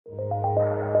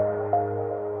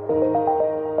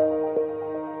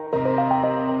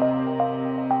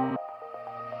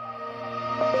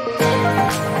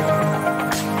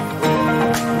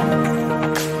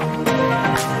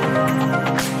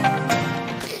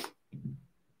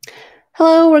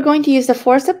Hello, we're going to use the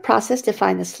four-step process to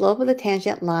find the slope of the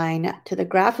tangent line to the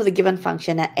graph of the given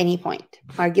function at any point.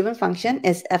 Our given function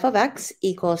is f of x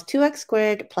equals 2x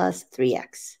squared plus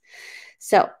 3x.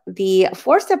 So the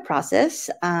four-step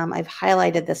process, I've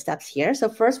highlighted the steps here. So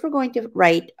first we're going to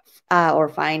write or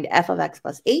find f of x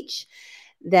plus h.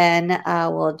 Then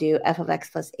we'll do f of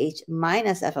x plus h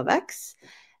minus f of x.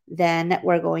 Then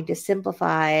we're going to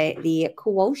simplify the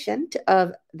quotient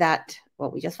of that,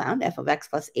 what we just found, f of x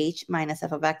plus h minus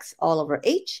f of x all over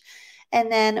h. And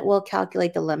then we'll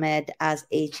calculate the limit as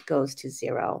h goes to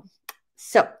 0.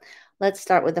 So let's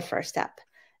start with the first step.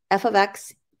 F of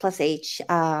x plus h,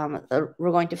 we're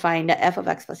going to find f of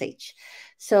x plus h.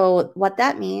 So what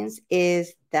that means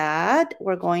is that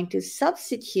we're going to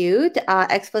substitute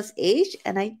x plus h,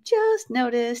 and I just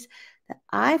noticed that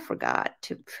I forgot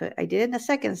to put, I did in the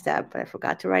second step, but I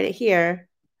forgot to write it here,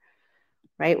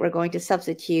 right? We're going to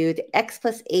substitute x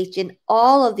plus h in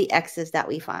all of the x's that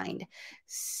we find.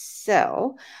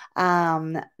 So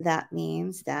that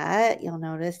means that you'll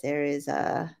notice there is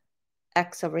a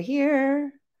x over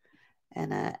here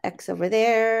and a x over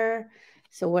there.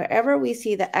 So wherever we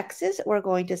see the x's, we're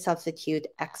going to substitute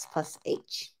x plus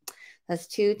h. That's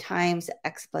 2 times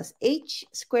x plus h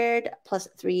squared plus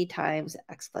 3 times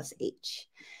x plus h.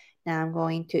 Now I'm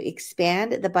going to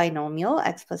expand the binomial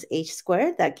x plus h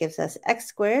squared. That gives us x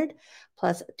squared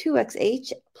plus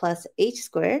 2xh plus h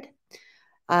squared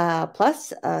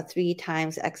plus 3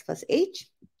 times x plus h.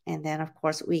 And then, of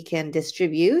course, we can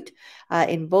distribute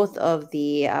in both of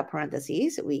the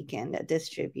parentheses. We can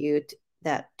distribute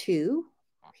that 2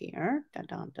 here,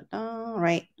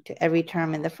 right, to every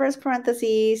term in the first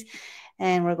parentheses.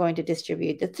 And we're going to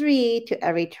distribute the 3 to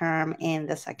every term in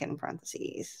the second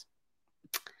parentheses.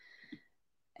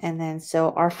 And then, so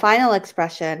our final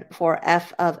expression for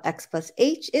f of x plus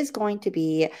h is going to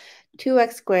be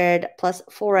 2x squared plus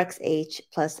 4xh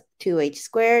plus 2h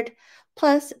squared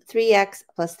plus 3x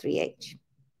plus 3h.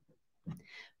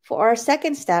 For our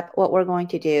second step, what we're going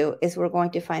to do is we're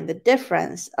going to find the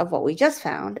difference of what we just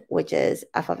found, which is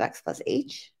f of x plus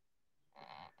h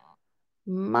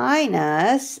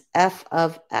minus f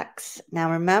of x.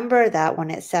 Now remember that when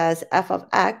it says f of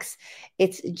x,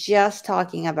 it's just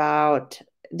talking about,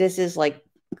 this is like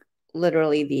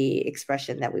literally the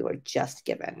expression that we were just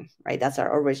given, right? That's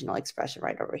our original expression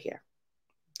right over here.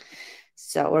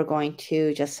 So we're going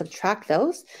to just subtract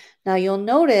those. Now you'll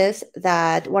notice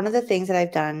that one of the things that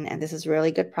I've done, and this is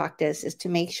really good practice, is to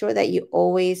make sure that you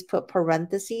always put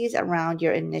parentheses around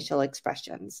your initial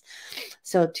expressions.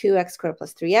 So 2x squared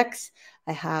plus 3x,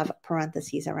 I have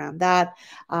parentheses around that.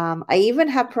 I even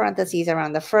have parentheses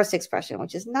around the first expression,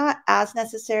 which is not as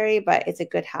necessary, but it's a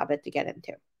good habit to get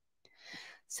into.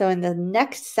 So in the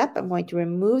next step, I'm going to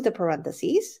remove the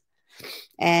parentheses.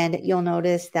 And you'll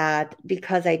notice that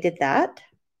because I did that,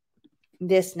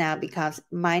 this now becomes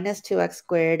minus 2x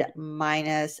squared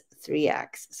minus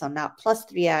 3x. So not plus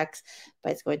 3x,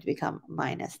 but it's going to become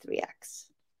minus 3x.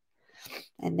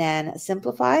 And then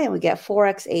simplify, and we get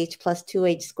 4xh plus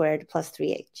 2h squared plus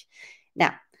 3h.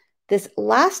 Now, this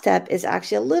last step is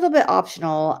actually a little bit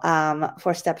optional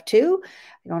for step 2.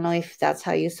 I don't know if that's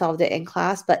how you solved it in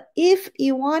class, but if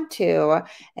you want to,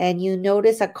 and you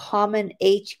notice a common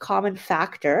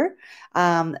factor,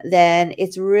 then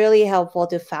it's really helpful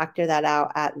to factor that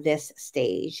out at this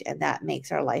stage, and that makes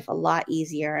our life a lot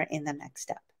easier in the next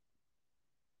step.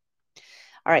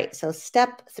 All right, so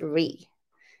step 3.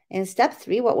 In step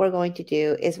 3, what we're going to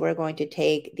do is we're going to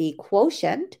take the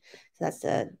quotient, so that's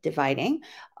the dividing,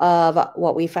 of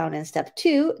what we found in step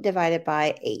 2 divided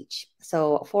by h.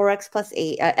 So 4x plus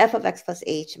f of x plus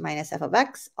h minus f of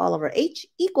x all over h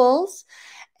equals,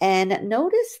 and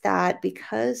notice that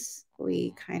because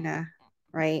we kind of,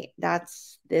 right,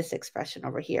 that's this expression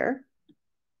over here,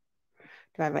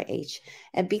 divided by h.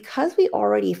 And because we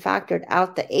already factored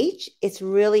out the h, it's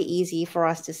really easy for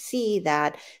us to see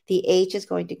that the h is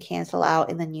going to cancel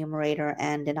out in the numerator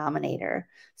and denominator.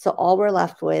 So all we're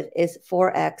left with is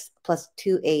 4x plus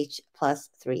 2h plus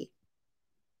 3.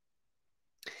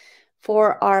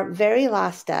 For our very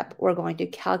last step, we're going to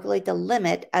calculate the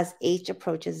limit as h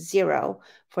approaches 0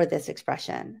 for this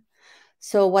expression.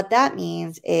 So what that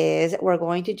means is we're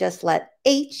going to just let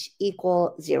h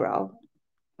equal 0.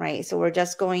 Right, so we're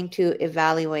just going to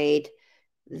evaluate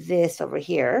this over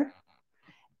here,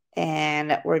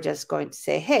 and we're just going to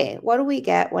say, hey, what do we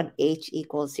get when h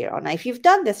equals 0? Now, if you've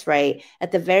done this right,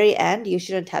 at the very end, you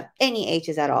shouldn't have any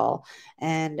h's at all,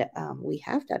 and we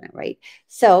have done it right.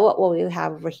 So what we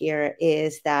have over here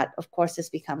is that, of course, this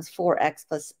becomes 4x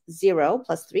plus 0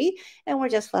 plus 3, and we're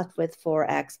just left with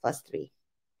 4x plus 3.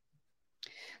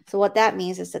 So what that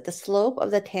means is that the slope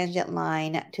of the tangent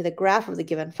line to the graph of the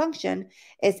given function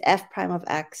is f prime of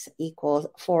x equals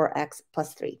 4x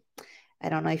plus 3. I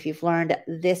don't know if you've learned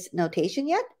this notation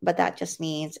yet, but that just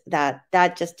means that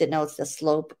just denotes the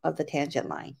slope of the tangent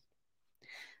line.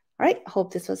 All right,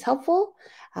 hope this was helpful.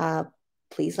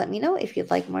 Please let me know if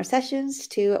you'd like more sessions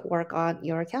to work on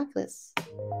your calculus.